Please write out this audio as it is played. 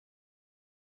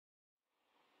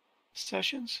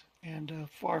sessions. And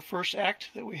for our first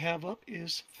act that we have up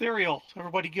is Therial. So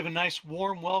everybody give a nice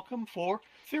warm welcome for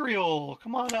Therial.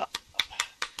 Come on up.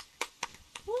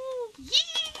 Woo!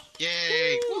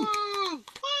 Yay! Woo! Woo! Woo!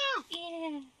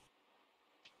 Yeah.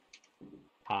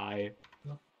 Hi.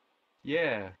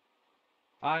 Yeah.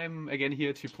 I'm again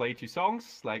here to play 2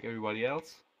 songs like everybody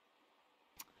else.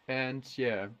 And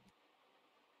yeah.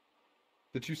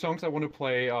 The 2 songs I want to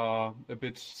play are a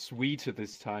bit sweeter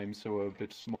this time, so a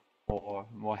bit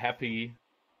more happy.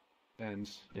 And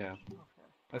yeah.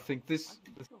 I think this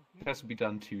has to be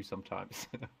done too sometimes.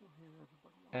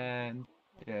 And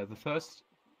yeah, the first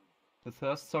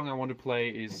song I want to play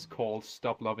is called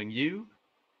Stop Loving You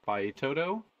by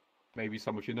Toto. Maybe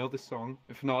some of you know this song.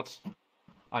 If not,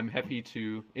 I'm happy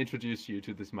to introduce you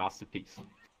to this masterpiece.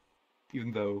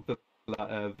 Even though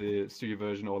the studio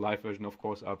version or live version, of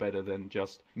course, are better than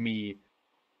just me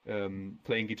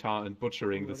playing guitar and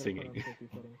butchering the singing.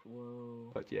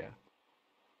 But yeah.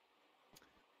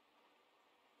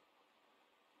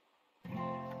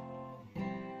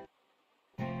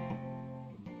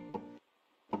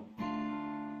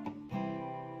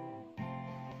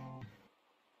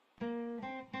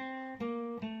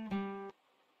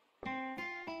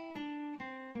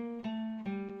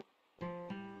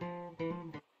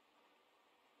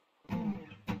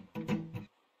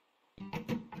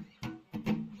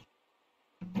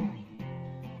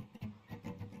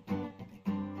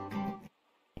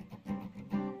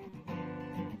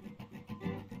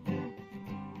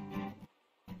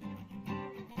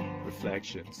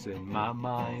 Reflections in my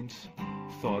mind,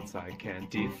 thoughts I can't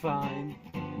define.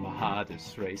 My heart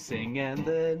is racing and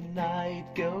the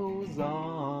night goes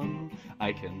on.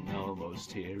 I can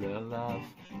almost hear a laugh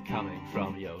coming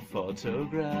from your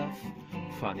photograph.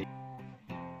 Funny.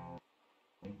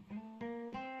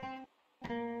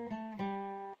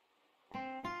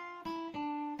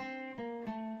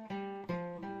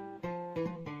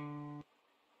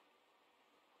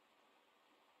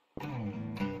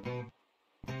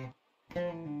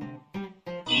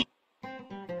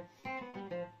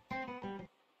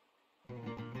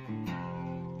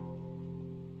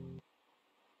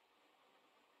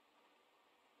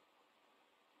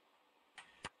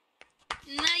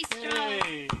 Nice job.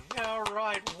 Hey, all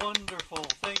right, wonderful.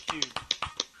 Thank you.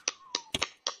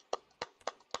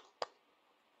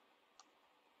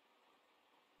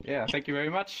 Yeah, thank you very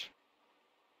much.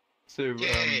 So,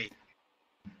 Yay!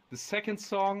 the second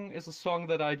song is a song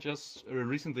that I just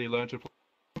recently learned to play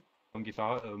on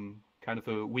guitar, kind of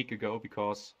a week ago,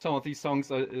 because some of these songs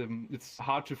are, it's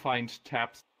hard to find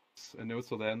tabs and notes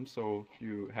for them, so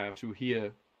you have to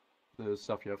hear the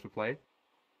stuff you have to play.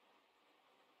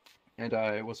 And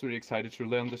I was really excited to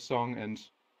learn this song, and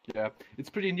yeah, it's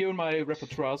pretty new in my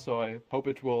repertoire, so I hope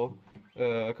it will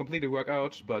completely work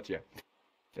out. But yeah,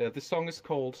 this song is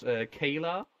called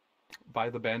Kayla by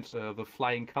the band The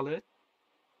Flying Colours.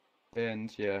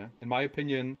 And yeah, in my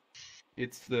opinion,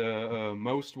 it's the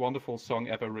most wonderful song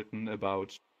ever written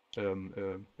about a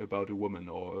woman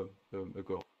or a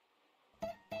girl.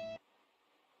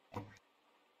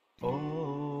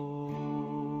 Oh,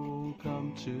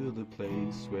 come to the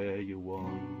place where you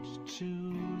want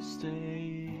to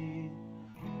stay.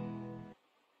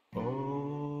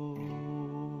 Oh,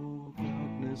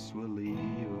 darkness will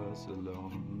leave us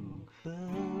along the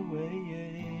way.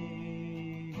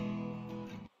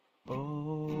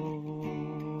 Oh,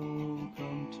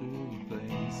 come to the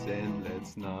place and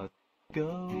let's not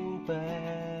go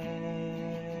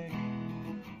back.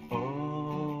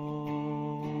 Oh,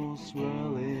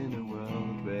 swirl in a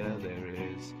world where there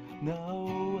is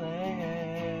no egg.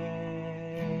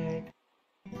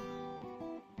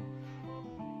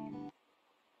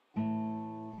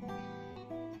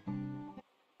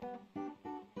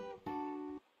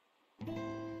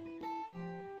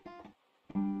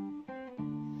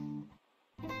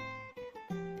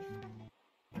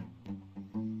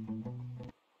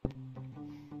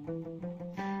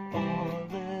 All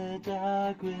the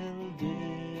dark will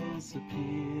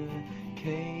disappear.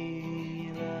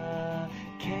 Kayla,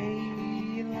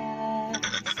 Kayla,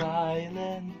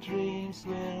 silent dreams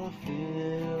will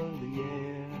fill the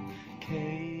air.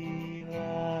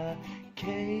 Kayla,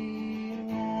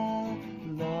 Kayla,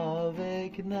 love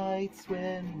ignites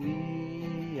when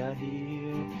we are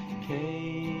here.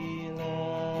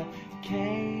 Kayla,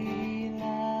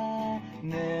 Kayla,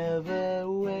 never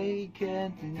wake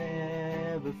and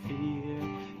never fear.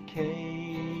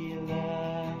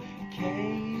 Kayla,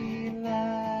 Kayla.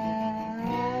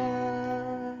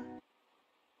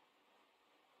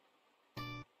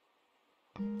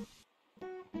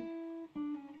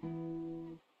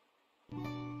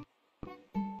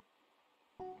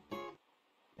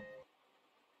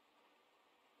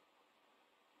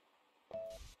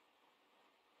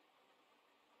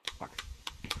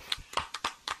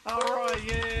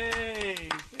 Yay!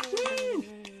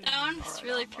 That one's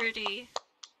really pretty.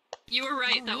 You were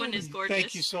right. That one is gorgeous.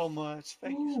 Thank you so much.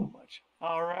 Thank you so much.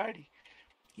 All righty.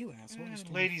 You asshole.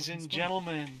 Ladies and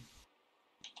gentlemen,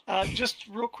 just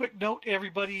real quick note,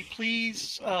 everybody,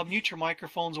 please mute your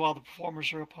microphones while the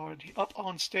performers are up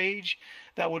on stage.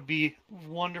 That would be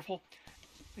wonderful.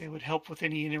 It would help with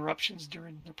any interruptions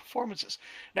during the performances.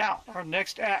 Now, our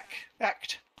next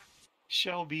act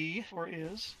shall be, or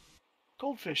is,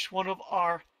 Goldfish, one of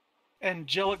our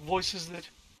angelic voices that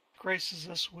graces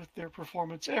us with their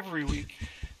performance every week.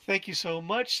 Thank you so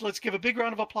much. Let's give a big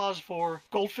round of applause for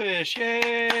Goldfish.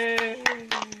 Yay!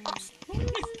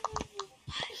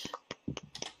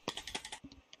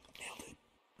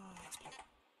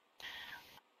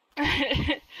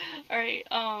 Alright,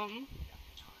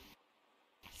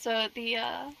 so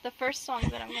the first song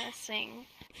that I'm gonna sing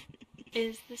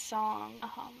is the song,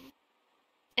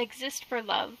 Exist for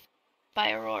Love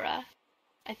by Aurora.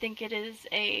 I think it is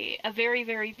a very,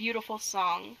 very beautiful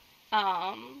song,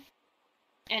 and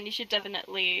you should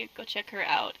definitely go check her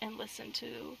out and listen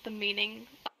to the meaning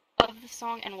of the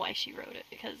song and why she wrote it,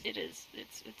 because it's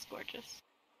gorgeous.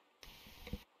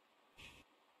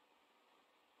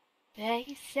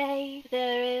 They say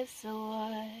there is a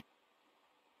war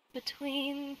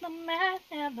between the man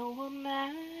and the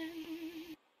woman.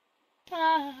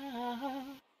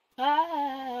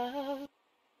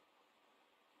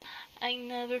 I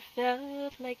never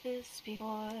felt like this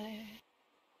before.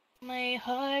 My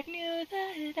heart knew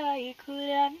that I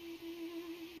couldn't.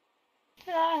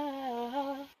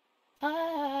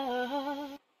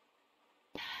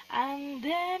 And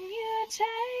then you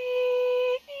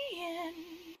take me in,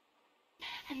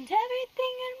 and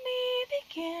everything in me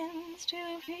begins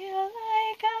to feel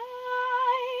like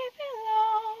I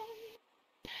belong.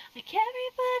 Like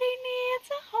everybody needs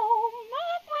a home,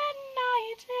 and when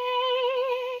I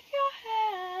take your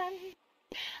hand,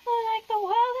 like the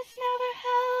world has never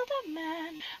held a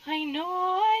man, I know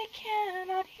I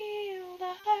cannot heal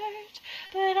the hurt,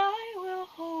 but I will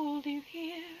hold you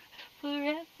here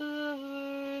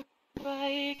forever if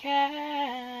I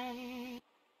can.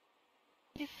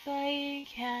 If I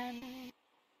can.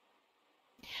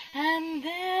 And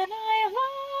then I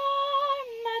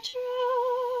learned the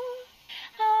truth,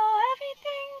 how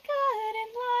everything good in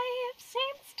life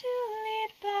seems to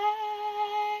lead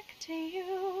back to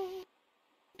you.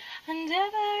 And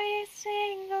every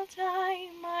single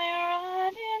time I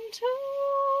run into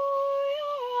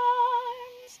your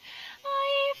arms,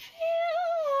 I feel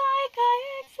like I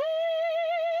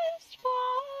exist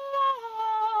for love.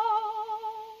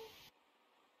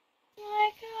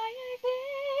 Like I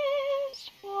exist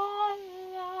for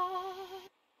love.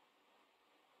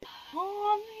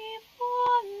 Only for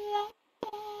love.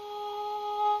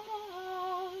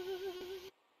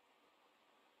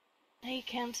 I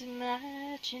can't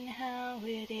imagine how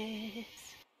it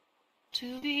is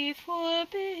to be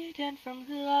forbidden from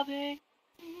loving.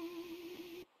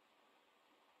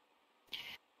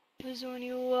 'Cause when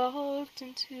you walked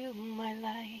into my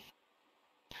life,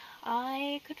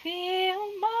 I could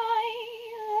feel my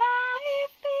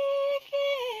life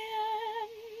begin.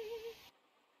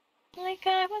 Like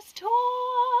I was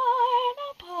torn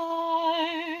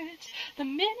apart the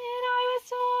minute I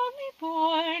was only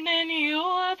born, and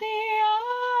you're the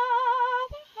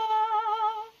other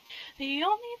half, the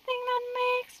only thing that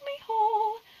makes me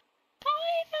whole.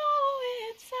 I know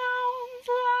it sounds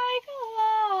like a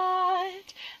lot,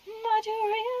 but you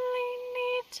really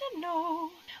need to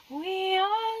know we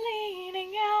are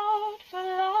leaning out for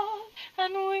love,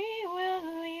 and we will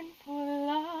lean for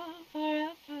love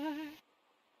forever.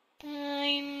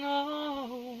 I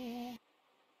know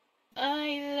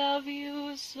I love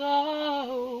you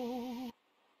so.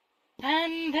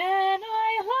 And then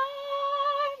I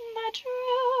learned the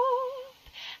truth,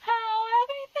 how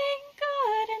everything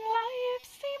good in life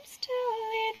seems to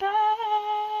lead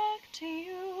back to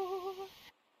you.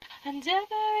 And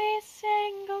every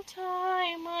single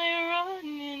time I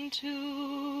run into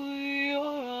your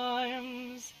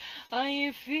arms,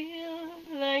 I feel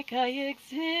like I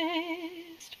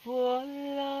exist for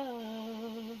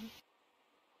love.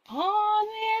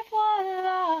 Only for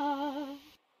love.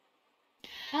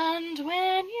 And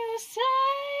when you say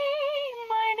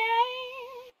my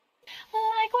name,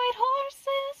 like white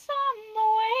horses on the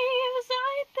waves,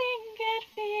 I think it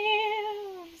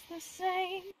feels the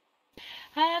same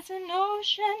as an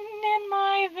ocean in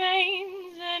my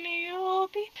veins, and you'll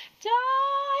be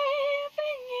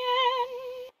diving in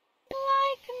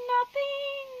like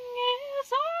nothing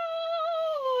is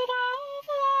out of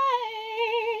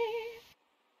life,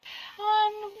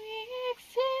 and we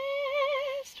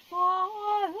exist for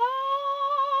love.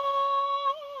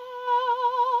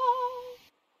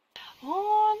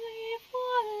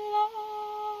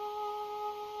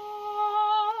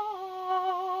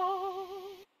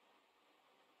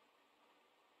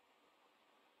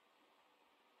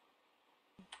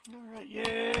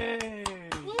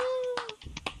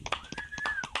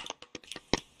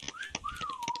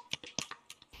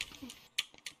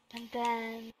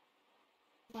 then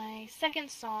my second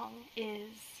song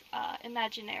is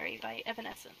Imaginary by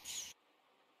Evanescence.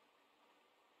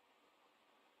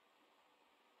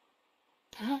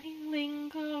 I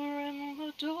linger in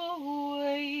the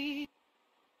doorway,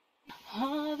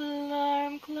 of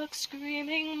alarm clock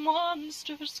screaming,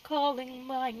 monsters calling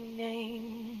my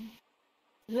name.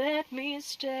 Let me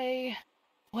stay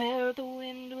where the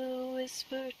wind will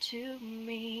whisper to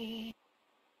me,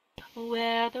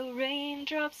 where the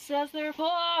raindrops as they're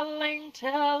falling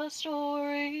tell a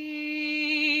story.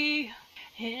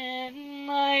 In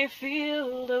my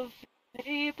field of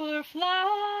paper flowers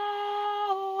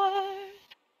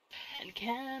and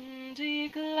candy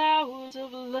clouds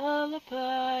of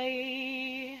lullaby,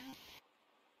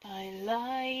 I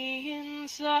lie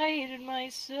inside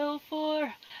myself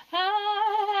for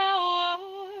hours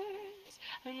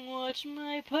and watch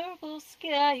my purple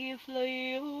sky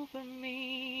fly over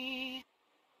me.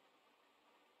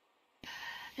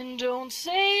 And don't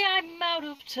say I'm out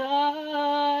of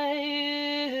touch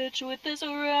with this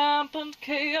rampant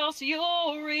chaos,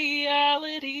 your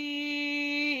reality.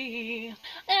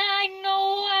 I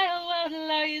know what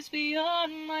lies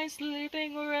beyond my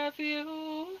sleeping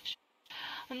refuge,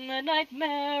 and the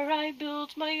nightmare I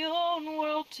built my own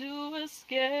world to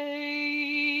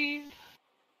escape.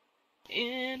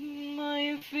 In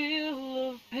my field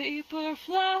of paper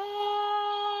flowers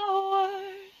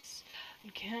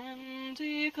and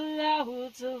candy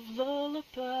clouds of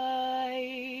lullaby,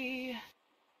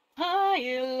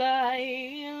 I lie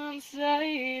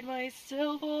inside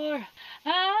myself for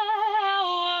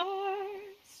hours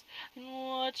and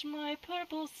watch my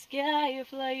purple sky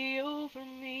fly over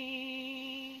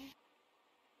me.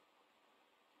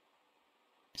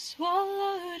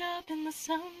 Swallowed up in the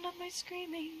sound of my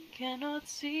screaming, cannot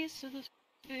cease with the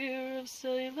fear of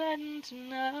silent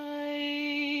night.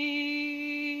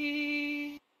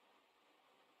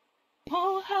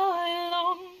 Oh, how I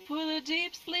long for the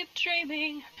deep sleep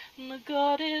dreaming, and the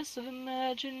goddess of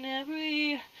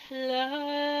imaginary light.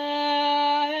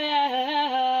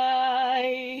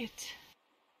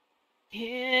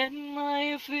 In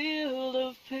my field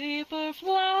of paper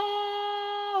flowers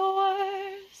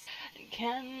and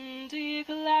candy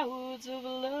clouds of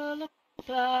lullaby,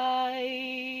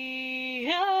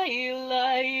 I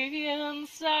lie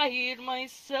inside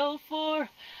myself for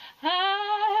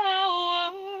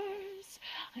hours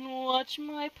and watch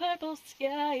my purple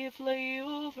sky fly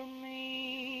over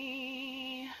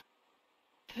me.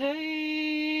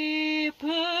 Paper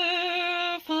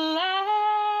flower.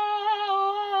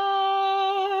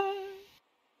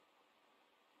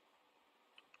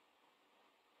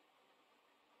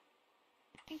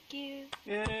 Thank you.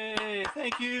 Yay!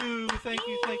 Thank you, thank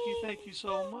you, thank you, thank you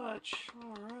so much.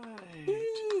 All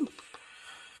right.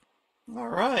 All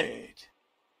right.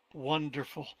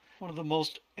 Wonderful. One of the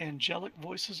most angelic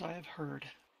voices I have heard.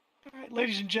 All right,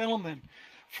 ladies and gentlemen,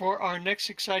 for our next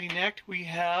exciting act, we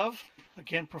have,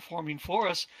 again performing for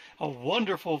us, a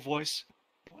wonderful voice,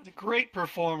 a great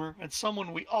performer, and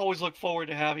someone we always look forward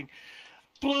to having.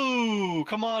 Blue!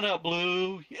 Come on up,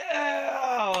 Blue.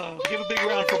 Yeah! Give a big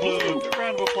round for Blue. Big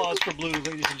round of applause for Blue,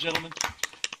 ladies and gentlemen.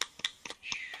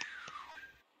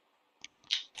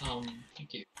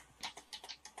 Thank you.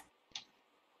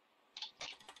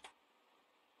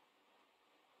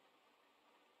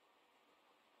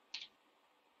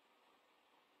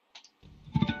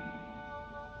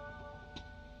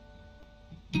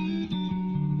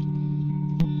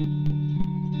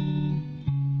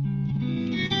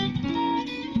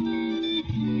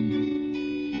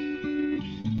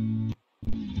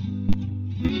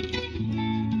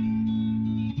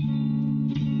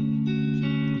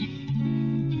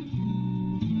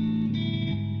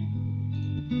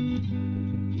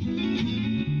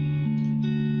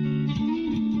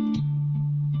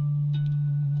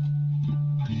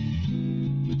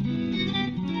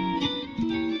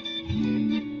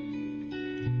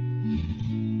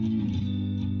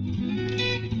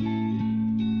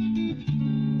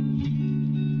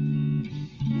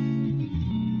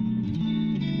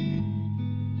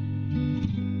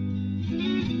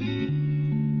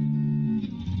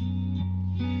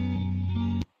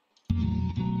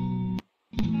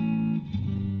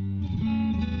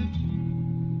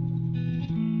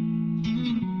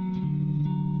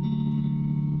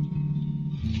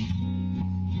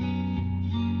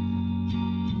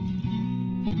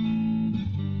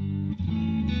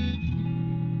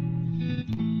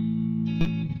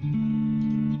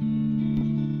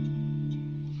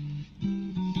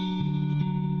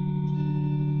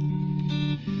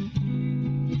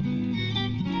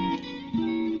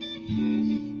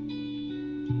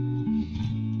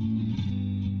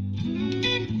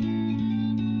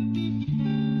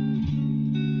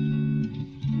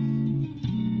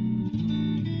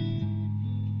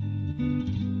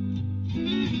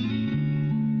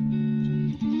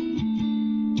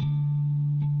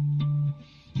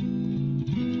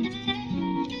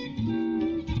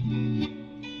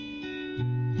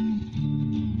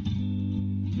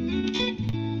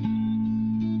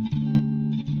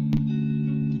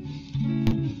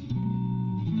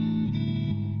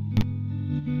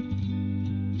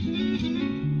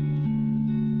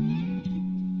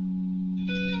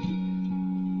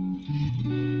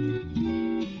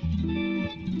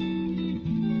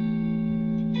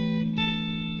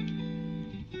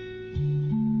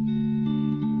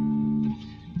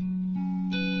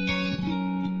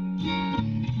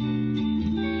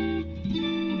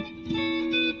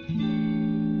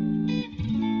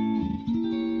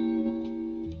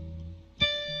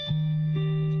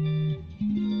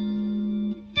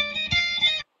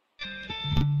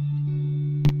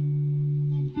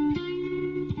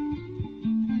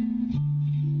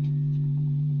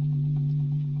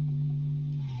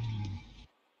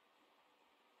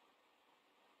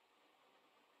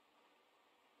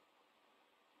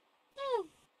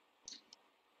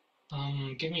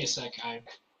 Give me a sec. I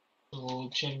will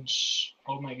change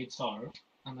out my guitar,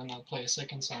 and then I'll play a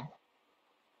second song.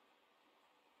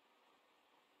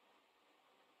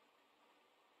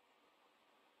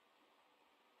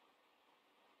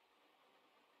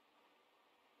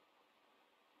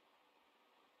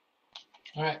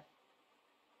 All right.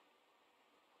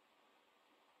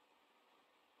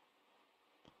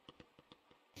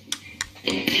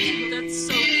 That's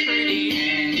so pretty.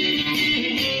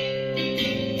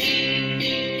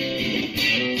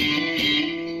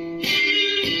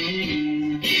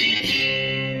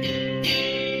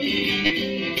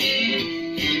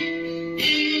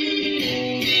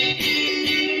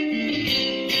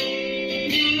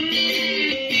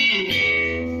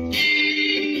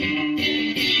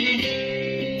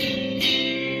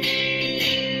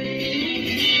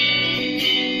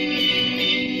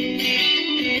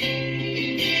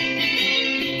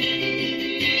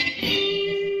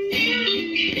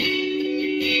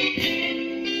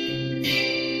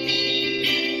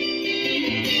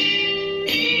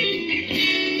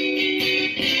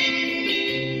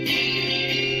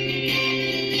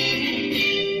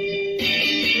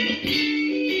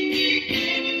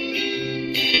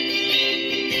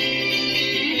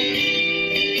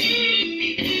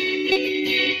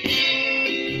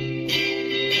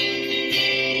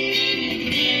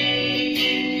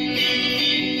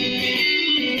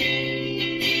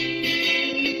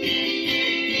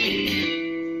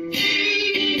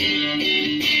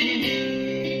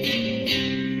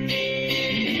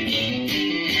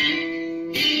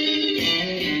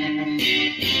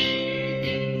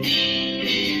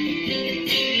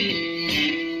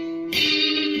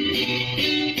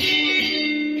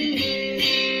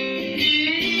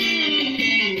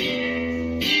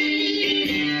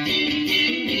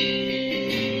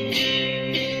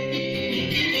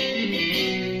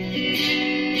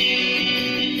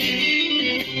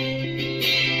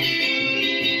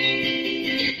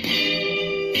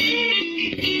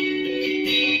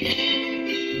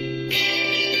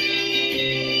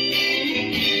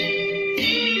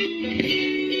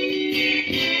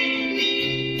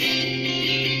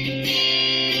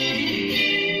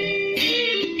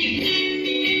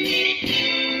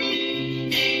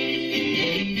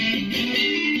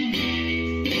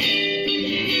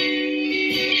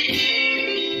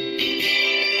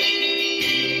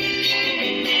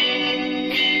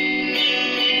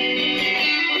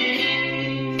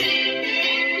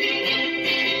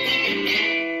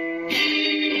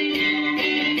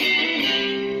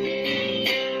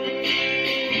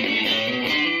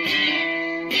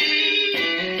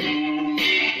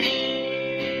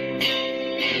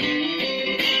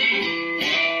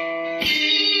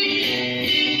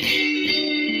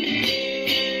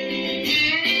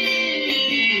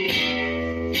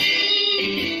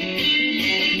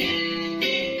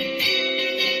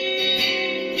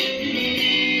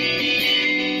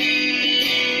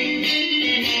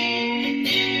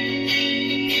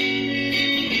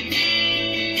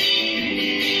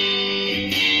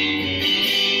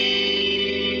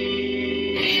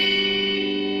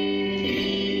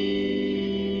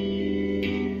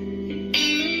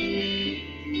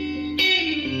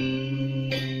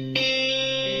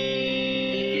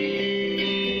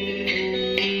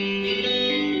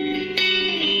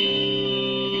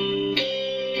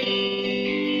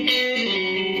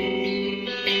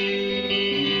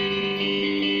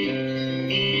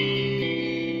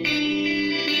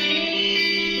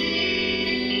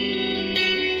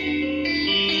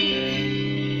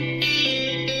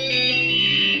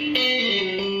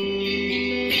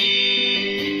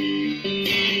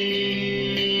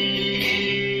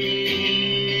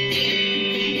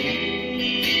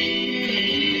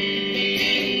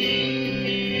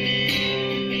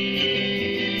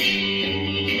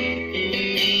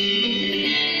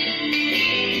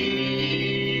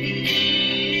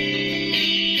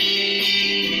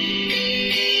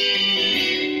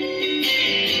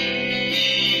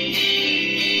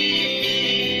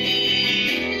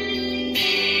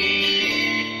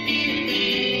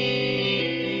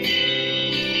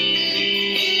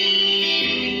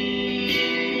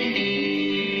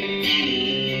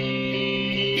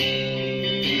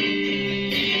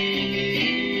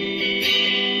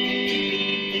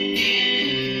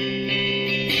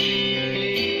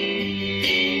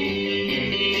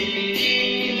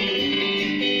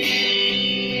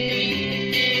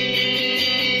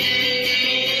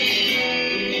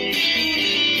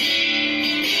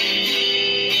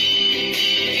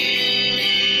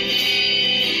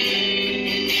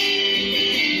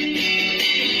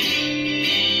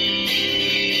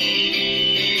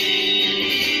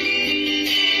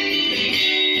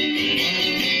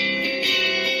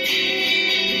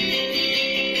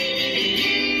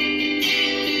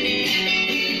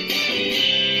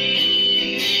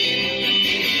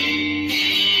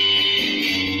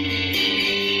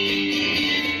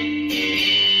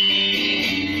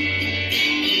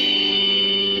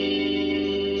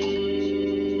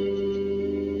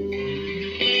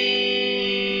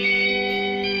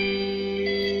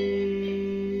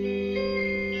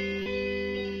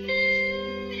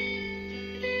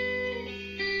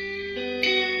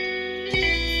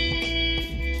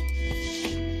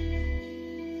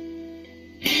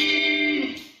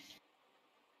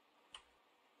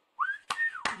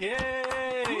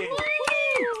 Yay!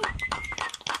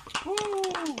 Woo!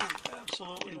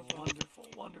 Absolutely wonderful,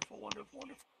 wonderful, wonderful,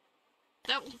 wonderful.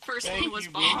 That first Thank one was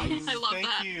you, bomb. boys. I love Thank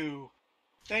that. you.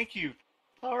 Thank you.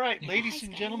 All right, ladies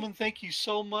and gentlemen, thank you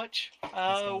so much.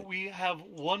 We have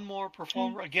one more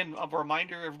performer. Again, a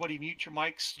reminder, everybody mute your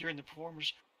mics during the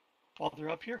performers while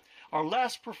they're up here. Our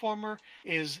last performer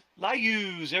is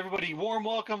Layuz. Everybody, warm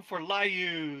welcome for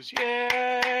Layuz.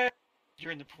 Yay!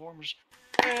 During the performers.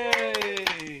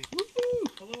 Yay!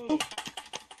 Hello.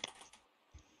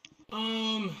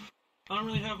 I don't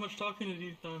really have much talking to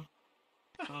do.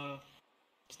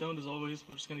 Stoned as always.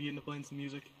 We're just gonna get into playing some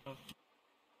music.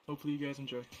 Hopefully you guys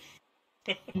enjoy.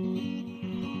 How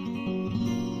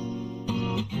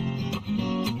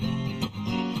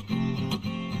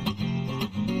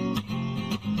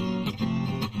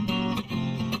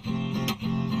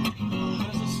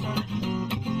does it start?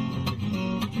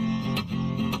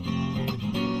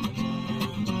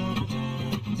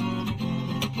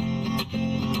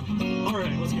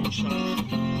 Alright, let's give it a shot.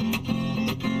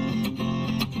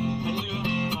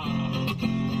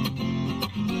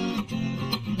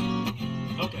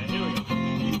 Okay, here we go.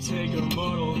 You take a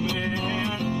mortal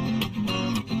man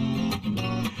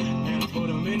and put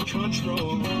him in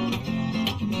control.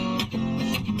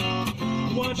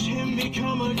 Watch him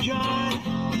become a god.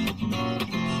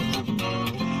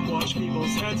 Watch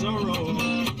people's heads roll.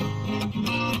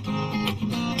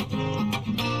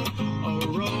 A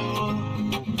roll.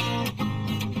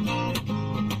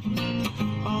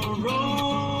 A roll.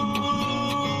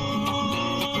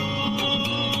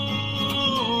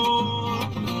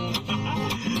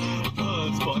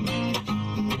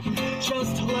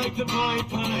 Just like the Pied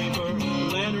Piper,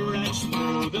 led wretch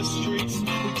through the streets.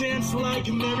 We dance like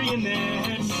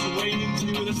marionettes, swaying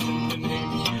to the symphony.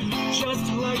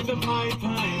 Just like the Pied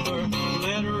Piper,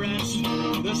 led wretch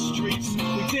through the streets.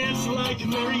 We dance like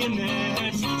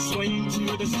marionettes, swaying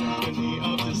to the symphony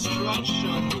of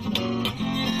destruction.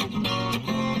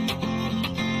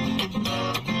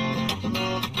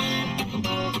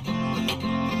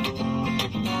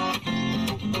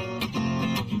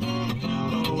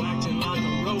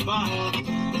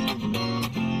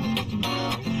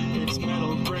 Its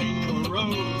metal brain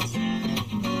corrodes.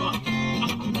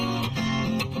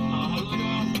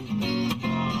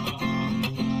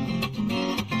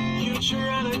 You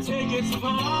try to take its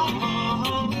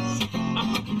pulse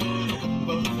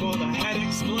before the head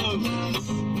explodes.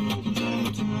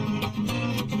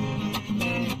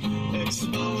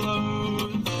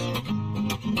 Explodes.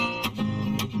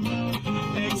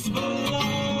 Explodes.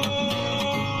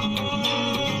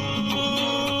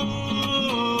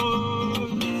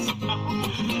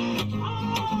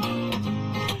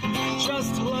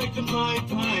 Just like the Pied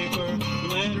Piper,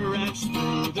 led rats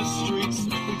through the streets.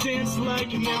 We dance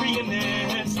like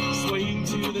marionettes, swaying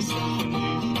to the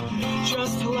symphony.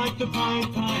 Just like the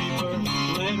Pied Piper,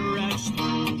 led rats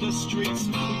through the streets.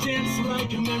 We dance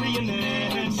like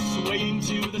marionettes, swaying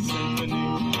to the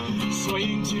symphony.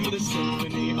 Swaying to the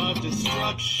symphony of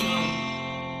destruction.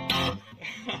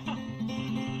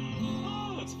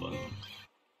 Oh, that's fun.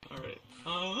 Alright.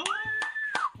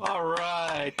 All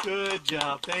right, good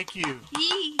job. Thank you.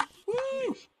 Yee.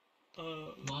 Woo!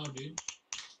 Wow, dude.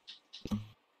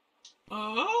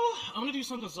 I'm gonna do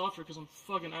something softer because I'm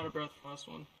fucking out of breath for the last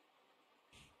one.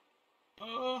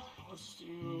 Let's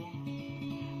do...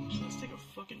 Let's take a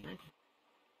fucking drink.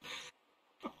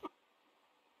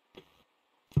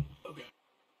 Okay.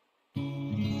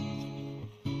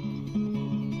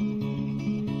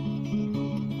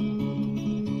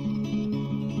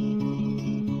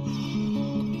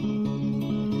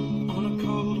 On a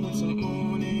cold winter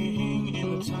morning, in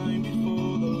the time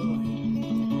before the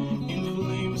light, in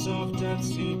flames of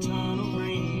death's eternal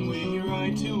rain, we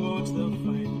ride towards the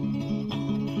fight.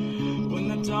 When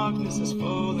the darkness is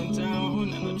falling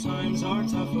down and the times are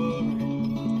tougher,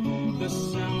 the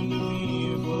sound of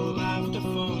evil laughter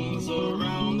phones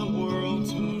around the world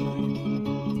tonight.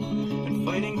 And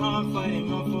fighting hard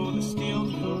for the steel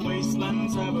through the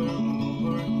wastelands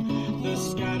evermore. The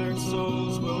scattered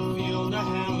souls will feel the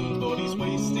hand, bodies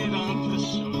wasted on the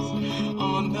shores,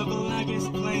 on the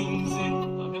blackest plains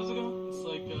in... How does it go? It's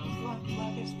like,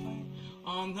 blackest plain.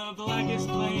 On the blackest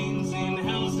plains in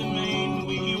hell's domain,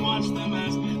 we watch them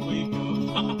as we go.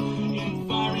 In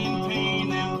fire, in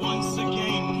pain, and once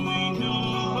again we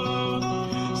know.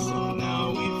 So now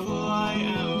we fly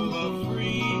ever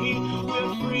free.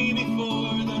 We're free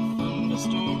before the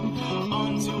thunderstorm.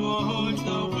 On towards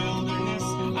the wilderness,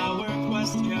 our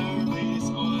quest carries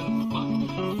on.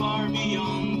 Far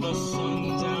beyond the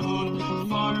sundown,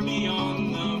 far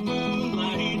beyond the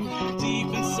moonlight, deep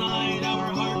inside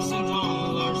our hearts and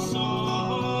all our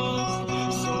souls.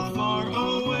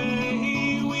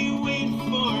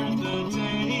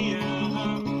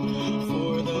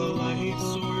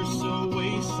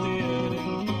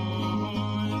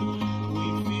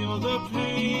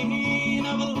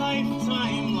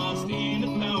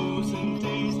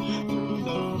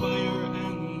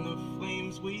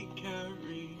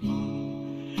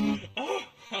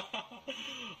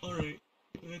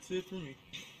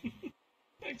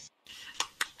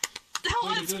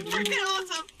 It's freaking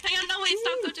awesome. Hang on, no wait,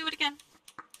 stop. Go do it again.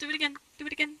 Do it again. Do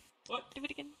it again. What? Do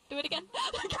it again. Do it again.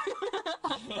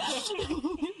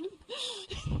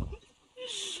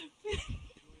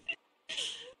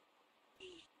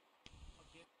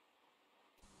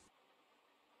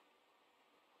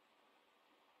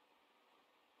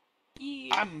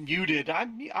 Yeah. I'm muted.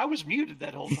 I was muted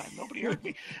that whole time. Nobody heard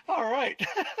me. All right.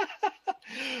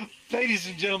 Ladies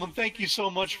and gentlemen, thank you so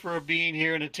much for being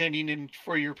here and attending and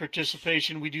for your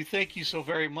participation. We do thank you so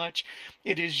very much.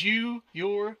 It is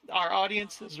our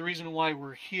audience is the reason why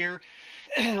we're here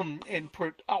and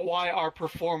why our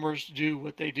performers do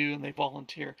what they do and they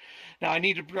volunteer. Now I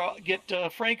need to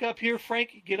get Frank up here.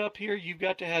 Frank, get up here. You've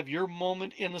got to have your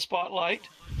moment in the spotlight.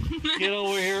 Get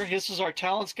over here. This is our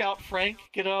talent scout, Frank.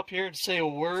 Get up here and say a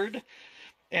word.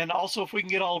 And also, if we can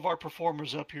get all of our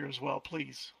performers up here as well,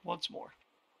 please, once more.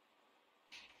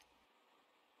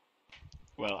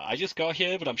 Well, I just got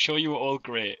here, but I'm sure you were all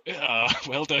great.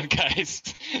 Well done, guys.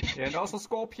 Yeah, and also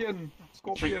Scorpion.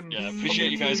 Scorpion. Yeah,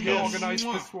 appreciate you guys You going. organized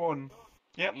this one.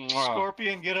 Yep, Mwah.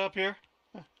 Scorpion, get up here.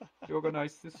 You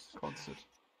organized this concert.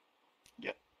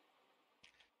 Yep.